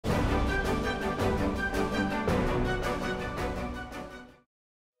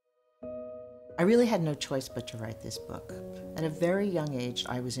I really had no choice but to write this book. At a very young age,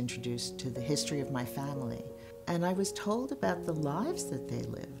 I was introduced to the history of my family, and I was told about the lives that they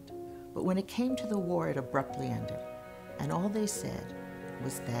lived. But when it came to the war, it abruptly ended. And all they said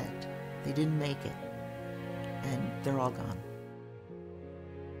was that they didn't make it, and they're all gone.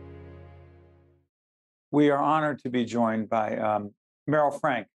 We are honored to be joined by Meryl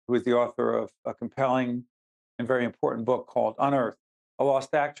Frank, who is the author of a compelling and very important book called Unearthed, A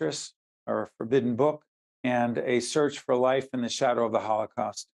Lost Actress, or a Forbidden Book, and A Search for Life in the Shadow of the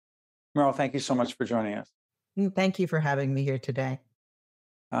Holocaust. Meryl, thank you so much for joining us. Thank you for having me here today.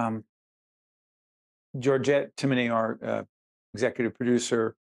 Um, Georgette Timoney, our executive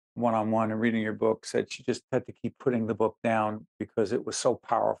producer, one-on-one and reading your book, said she just had to keep putting the book down because it was so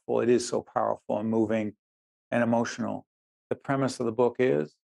powerful. It is so powerful and moving and emotional. The premise of the book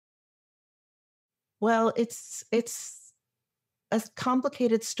is? Well, it's a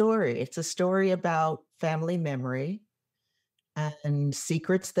complicated story. It's a story about family memory and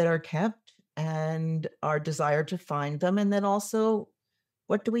secrets that are kept and our desire to find them. And then also,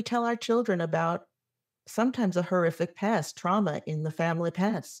 what do we tell our children about sometimes a horrific past, trauma in the family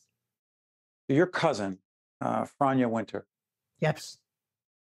past? Your cousin, Franya Winter, Yes.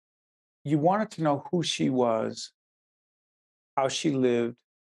 you wanted to know who she was, how she lived,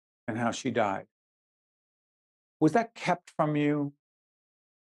 and how she died. Was that kept from you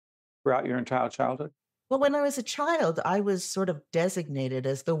throughout your entire childhood? Well, when I was a child, I was sort of designated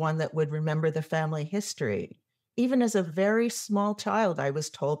as the one that would remember the family history. Even as a very small child, I was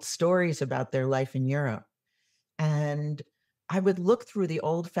told stories about their life in Europe. And I would look through the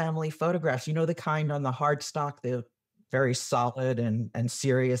old family photographs, the kind on the hard stock, the very solid and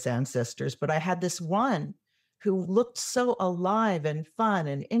serious ancestors. But I had this one who looked so alive and fun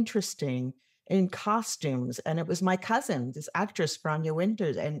and interesting in costumes. And it was my cousin, this actress, Franya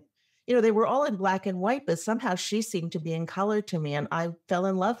Winters. And, they were all in black and white, but somehow she seemed to be in color to me. And I fell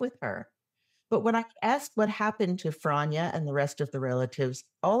in love with her. But when I asked what happened to Franya and the rest of the relatives,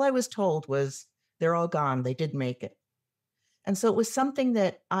 all I was told was they're all gone. They did make it. And so it was something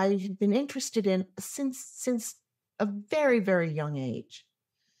that I had been interested in since a very, very young age.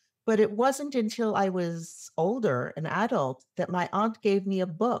 But it wasn't until I was older, an adult, that my aunt gave me a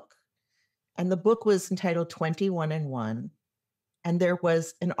book. And the book was entitled 21 and 1. And there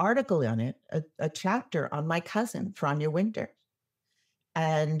was an article in it, a chapter on my cousin, Franya Winter.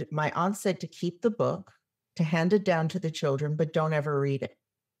 And my aunt said to keep the book, to hand it down to the children, but don't ever read it.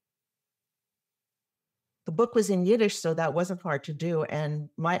 The book was in Yiddish, so that wasn't hard to do. And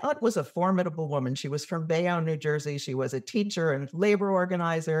my aunt was a formidable woman. She was from Bayonne, New Jersey. She was a teacher and labor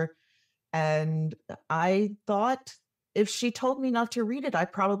organizer. And I thought if she told me not to read it, I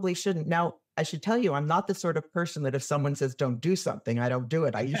probably shouldn't. Now, I should tell you, I'm not the sort of person that if someone says don't do something, I don't do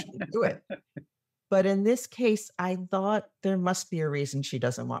it. I usually do it. But in this case, I thought there must be a reason she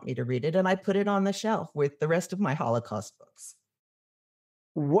doesn't want me to read it. And I put it on the shelf with the rest of my Holocaust books.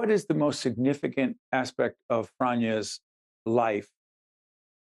 What is the most significant aspect of Franya's life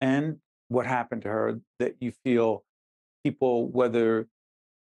and what happened to her that you feel people, whether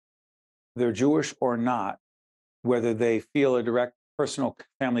they're Jewish or not, whether they feel a direct personal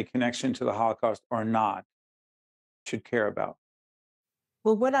family connection to the Holocaust or not, should care about?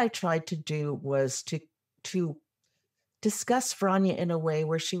 Well, what I tried to do was to discuss Franya in a way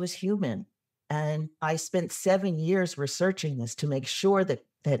where she was human. And I spent 7 years researching this to make sure that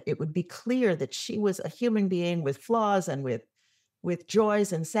it would be clear that she was a human being with flaws and with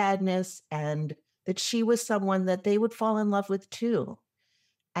joys and sadness, and that she was someone that they would fall in love with too.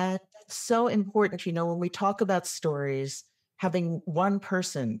 And that's so important. When we talk about stories, having one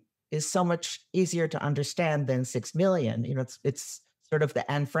person is so much easier to understand than 6 million. It's sort of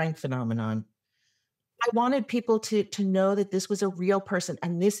the Anne Frank phenomenon. I wanted people to know that this was a real person.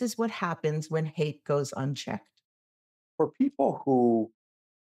 And this is what happens when hate goes unchecked. For people who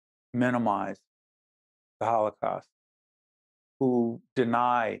minimize the Holocaust, who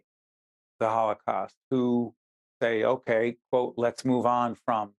deny the Holocaust, who say, okay, quote, let's move on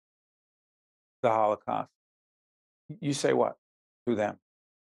from the Holocaust, you say what to them?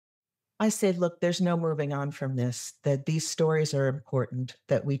 I said, look, there's no moving on from this, that these stories are important,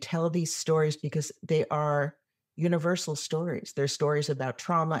 that we tell these stories because they are universal stories. They're stories about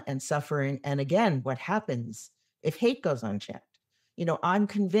trauma and suffering. And again, what happens if hate goes unchecked? I'm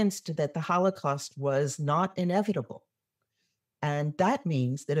convinced that the Holocaust was not inevitable. And that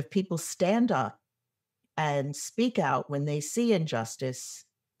means that if people stand up and speak out when they see injustice,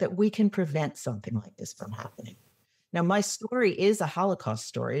 that we can prevent something like this from happening. Now, my story is a Holocaust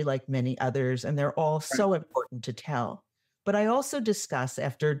story, like many others, and they're all Right. so important to tell. But I also discuss,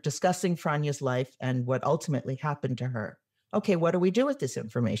 after discussing Franya's life and what ultimately happened to her, okay, what do we do with this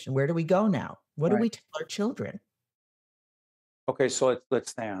information? Where do we go now? What do Right. we tell our children? Okay, so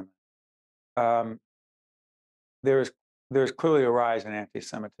let's stay on. Um, there's there's clearly a rise in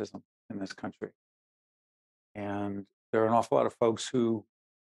anti-Semitism in this country, and there are an awful lot of folks who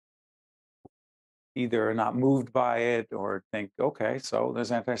either are not moved by it or think, okay, so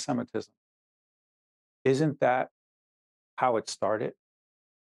there's anti-Semitism. Isn't that how it started?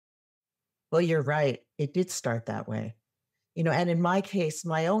 Well, you're right. It did start that way. And in my case,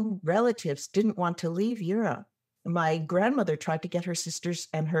 my own relatives didn't want to leave Europe. My grandmother tried to get her sisters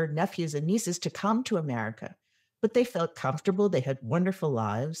and her nephews and nieces to come to America, but they felt comfortable. They had wonderful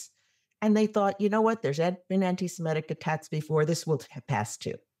lives. And they thought, you know what? Been anti Semitic attacks before. This will pass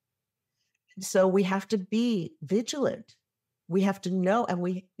too. So we have to be vigilant. We have to know,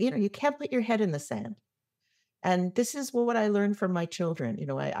 and you can't put your head in the sand. And this is what I learned from my children.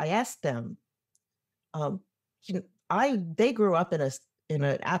 I asked them, um, they grew up in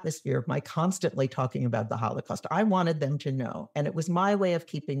an atmosphere of my constantly talking about the Holocaust. I wanted them to know, and it was my way of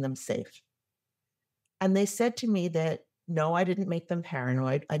keeping them safe. And they said to me that no, I didn't make them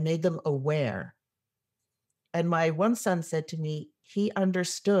paranoid. I made them aware. And my one son said to me, he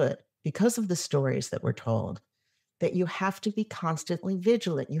understood because of the stories that were told that you have to be constantly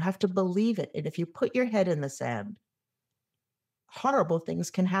vigilant. You have to believe it. And if you put your head in the sand, horrible things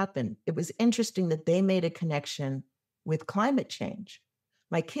can happen. It was interesting that they made a connection with climate change.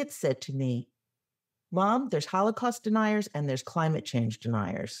 My kids said to me, Mom, there's Holocaust deniers and there's climate change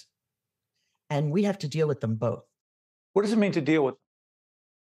deniers. And we have to deal with them both. What does it mean to deal with?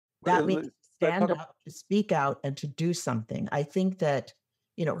 That means to Let's talk stand about. up, to speak out, and to do something. I think that,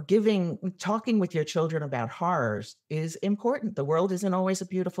 talking with your children about horrors is important. The world isn't always a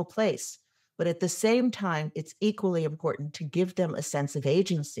beautiful place. But at the same time, it's equally important to give them a sense of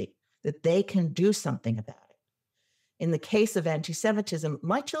agency that they can do something about it. In the case of anti Semitism,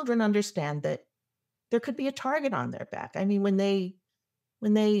 my children understand that there could be a target on their back. I mean, when they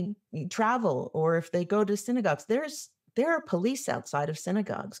travel or if they go to synagogues, there are police outside of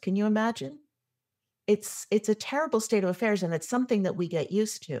synagogues. Can you imagine? It's a terrible state of affairs, and it's something that we get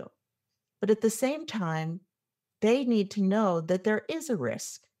used to. But at the same time, they need to know that there is a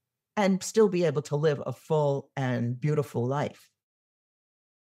risk and still be able to live a full and beautiful life.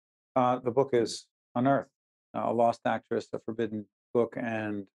 The book is Unearthed, a lost actress, a forbidden book,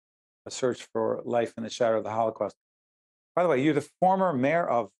 and a search for life in the shadow of the Holocaust. By the way, you're the former mayor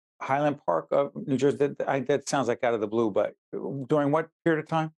of Highland Park of New Jersey. That sounds like out of the blue, but during what period of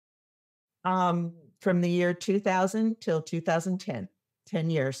time? From the year 2000 till 2010, 10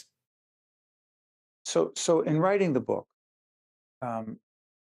 years. So in writing the book, um,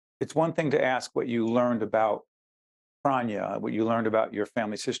 it's one thing to ask what you learned about Franya, what you learned about your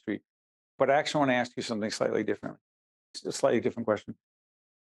family's history, but I actually want to ask you something slightly different. It's a slightly different question.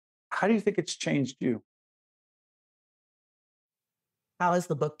 How do you think it's changed you? How has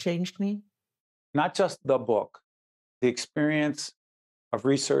the book changed me? Not just the book, the experience of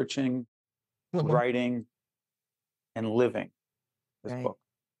researching, Mhm. writing, and living this Right. book.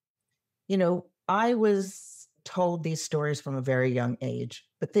 I was told these stories from a very young age,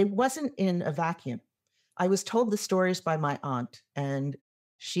 but they wasn't in a vacuum. I was told the stories by my aunt, and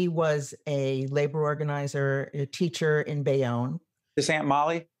she was a labor organizer, a teacher in Bayonne, This Aunt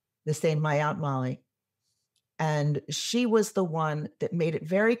Molly? the same my Aunt Molly. And she was the one that made it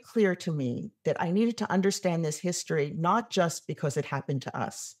very clear to me that I needed to understand this history, not just because it happened to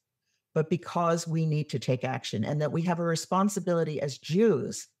us, but because we need to take action and that we have a responsibility as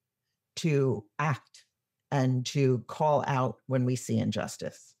Jews to act and to call out when we see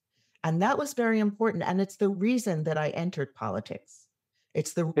injustice. And that was very important. And it's the reason that I entered politics.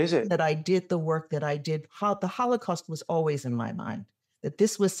 It's the Is reason it? that I did the work that I did. The Holocaust was always in my mind, that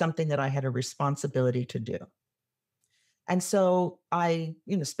this was something that I had a responsibility to do. And so I,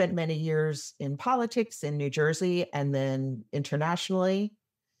 spent many years in politics in New Jersey and then internationally.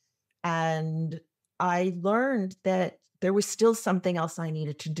 And I learned that there was still something else I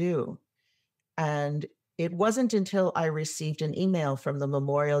needed to do. And it wasn't until I received an email from the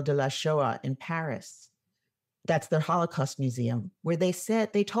Memorial de la Shoah in Paris, that's the Holocaust Museum, where they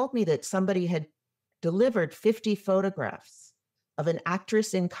told me that somebody had delivered 50 photographs of an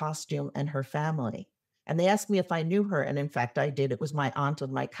actress in costume and her family. And they asked me if I knew her. And in fact, I did. It was my aunt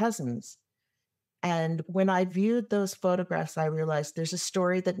and my cousins. And when I viewed those photographs, I realized there's a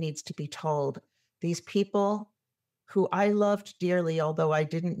story that needs to be told. These people who I loved dearly, although I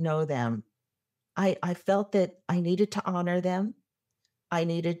didn't know them, I felt that I needed to honor them. I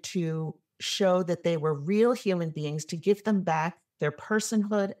needed to show that they were real human beings, to give them back their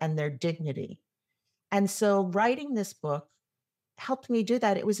personhood and their dignity. And so writing this book helped me do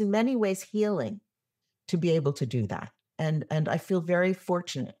that. It was in many ways healing to be able to do that. And I feel very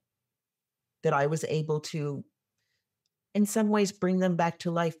fortunate that I was able to, in some ways, bring them back to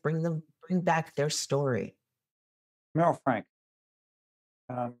life, bring back their story. Meryl Frank,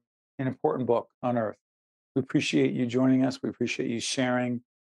 an important book, Unearthed. We appreciate you joining us. We appreciate you sharing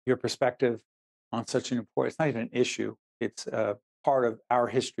your perspective on such an important, it's not even an issue. It's part of our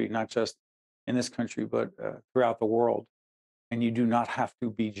history, not just in this country, but throughout the world. And you do not have to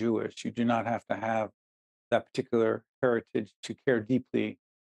be Jewish. You do not have to have that particular heritage to care deeply,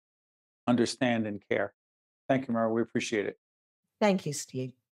 understand, and care. Thank you, Meryl. We appreciate it. Thank you,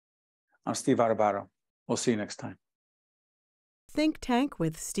 Steve. I'm Steve Adubato. We'll see you next time. Think Tank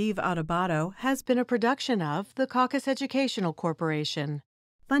with Steve Adubato has been a production of the Caucus Educational Corporation.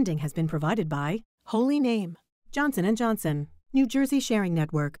 Funding has been provided by Holy Name, Johnson & Johnson, New Jersey Sharing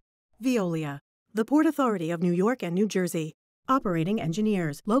Network, Veolia, the Port Authority of New York and New Jersey, Operating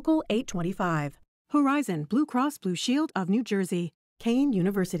Engineers, Local 825, Horizon Blue Cross Blue Shield of New Jersey, Kane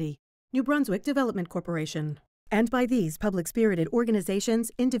University, New Brunswick Development Corporation, and by these public-spirited organizations,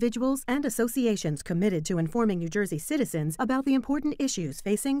 individuals, and associations committed to informing New Jersey citizens about the important issues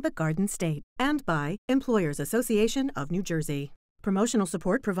facing the Garden State, and by Employers Association of New Jersey. Promotional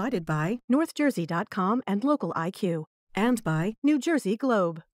support provided by NorthJersey.com and Local IQ, and by New Jersey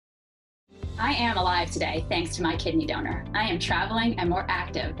Globe. I am alive today thanks to my kidney donor. I am traveling and more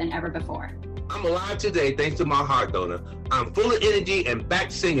active than ever before. I'm alive today thanks to my heart donor. I'm full of energy and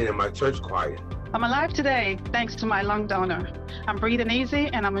back singing in my church choir. I'm alive today thanks to my lung donor. I'm breathing easy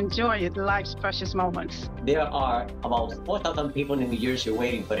and I'm enjoying life's precious moments. There are about 4,000 people in New Jersey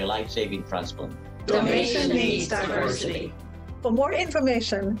waiting for a life-saving transplant. Donation needs diversity. For more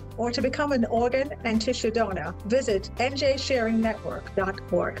information or to become an organ and tissue donor, visit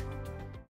njsharingnetwork.org.